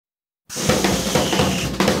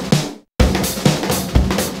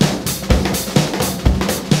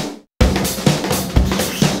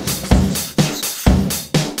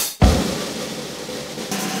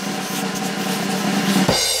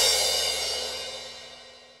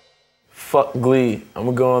Fuck Glee. I'm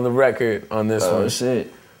gonna go on the record on this one. Oh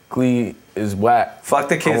shit. Glee is whack. Fuck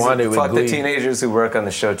the kids. Fuck the teenagers who work on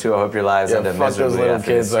the show too. I hope your lives end up miserably. Fuck those little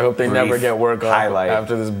kids. I hope they never get work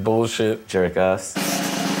after this bullshit. Jerk us.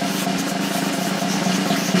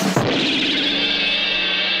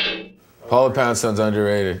 Paula Poundstone's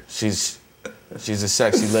underrated. She's a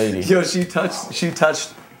sexy lady. Yo, she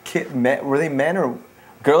touched were they men or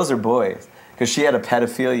girls or boys? Because she had a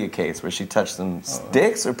pedophilia case where she touched them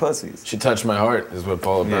dicks or pussies. She touched my heart, is what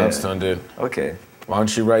Paula Poundstone did. Okay. Why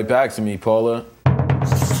don't you write back to me, Paula?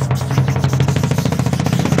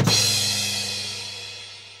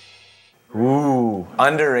 Ooh,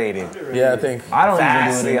 underrated. Yeah, I think. I don't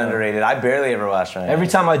vastly even do it underrated. I barely ever wash my hands. Every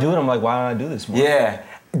time I do it, I'm like, why don't I do this more? Yeah.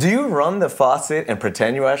 Do you run the faucet and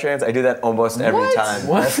pretend you wash your hands? I do that almost every time.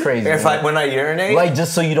 What? That's crazy. When I urinate, like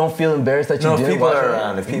just so you don't feel embarrassed that you didn't. No, if people are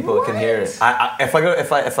around, if people can hear it. If I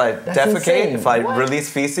defecate, insane. if I release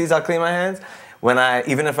feces, I'll clean my hands.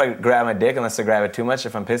 Even if I grab my dick, unless I grab it too much,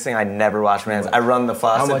 if I'm pissing, I never wash my hands. I run the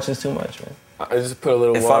faucet. How much is too much, man? I just put a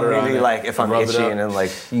little water on it. If I'm itchy and then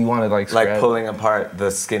you want to like pulling apart the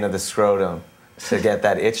skin of the scrotum to get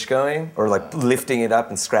that itch going, or like lifting it up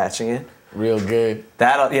and scratching it. Real good.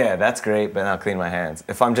 That's great, but I'll clean my hands.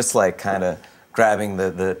 If I'm just like kind of grabbing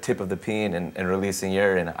the tip of the peen and releasing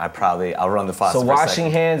urine, I'll run the faucet. So washing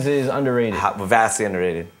hands is underrated. Vastly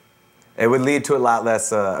underrated. It would lead to a lot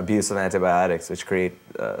less abuse of antibiotics, which create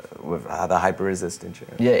the hyper-resistant.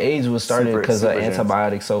 Yeah, AIDS was started because of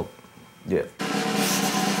antibiotic soap. Yeah.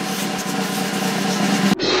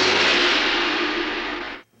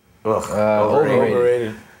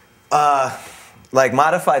 Overrated. Like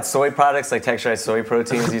modified soy products, like texturized soy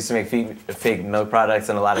proteins, used to make fake milk products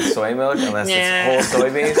and a lot of soy milk, unless it's whole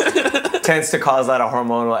soybeans, tends to cause a lot of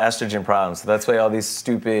hormonal estrogen problems. So that's why all these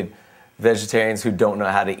stupid vegetarians who don't know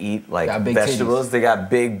how to eat like vegetables, they got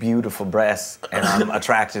big, beautiful breasts, and I'm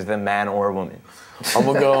attracted to them, man or woman. I'm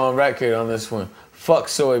gonna go on record on this one. Fuck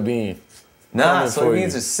soybean. Nah,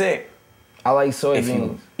 soybeans are sick. I like soybeans. If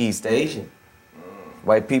you East Asian.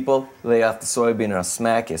 White people, lay off the soybean or I'll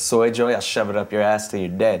smack you. Soy joy, I'll shove it up your ass till you're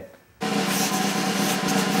dead.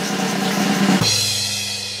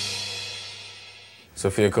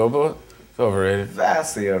 Sofia Coppola? It's overrated.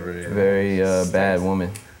 Vastly overrated. Very bad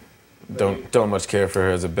woman. Don't much care for her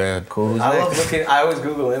as a band. Cool. I love looking. I always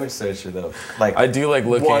Google image search her though. Like I do like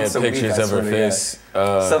looking at pictures of her face.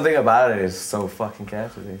 Something about it is so fucking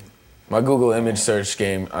captivating. My Google image search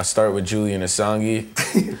game, I start with Julian Assange,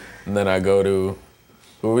 and then I go to.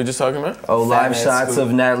 Who were we just talking about? Oh, live shots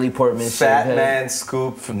of Natalie Portman. Fat man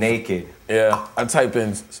scoop naked. Yeah, I type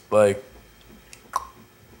in like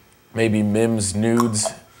maybe Mims nudes,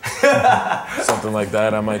 something like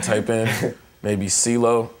that. I might type in maybe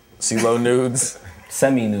CeeLo nudes,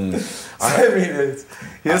 semi-nudes. Semi-nudes.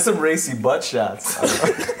 Here's some racy butt shots.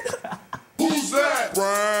 Who's that?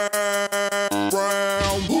 Brown.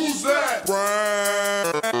 Who's that?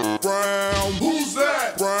 Brown. Who's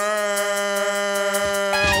that? Brown.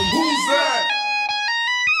 Who's that?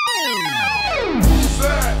 Who's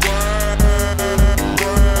that? Brown.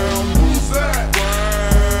 Who's that?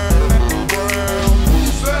 Brown.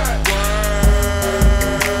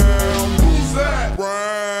 Who's that? Brown.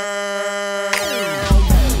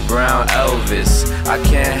 Brown Elvis, I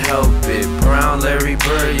can't help it. Brown Larry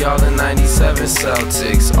Bird, y'all the 97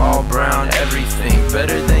 Celtics. All brown, everything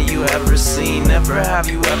better than you ever seen. Never have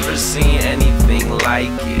you ever seen anything like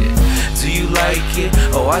it. Do you like it?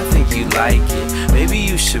 Oh, I think you like it. Maybe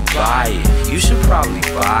you should buy it. You should probably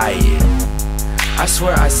buy it. I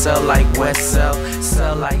swear I sell like wet sell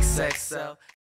like sex sell.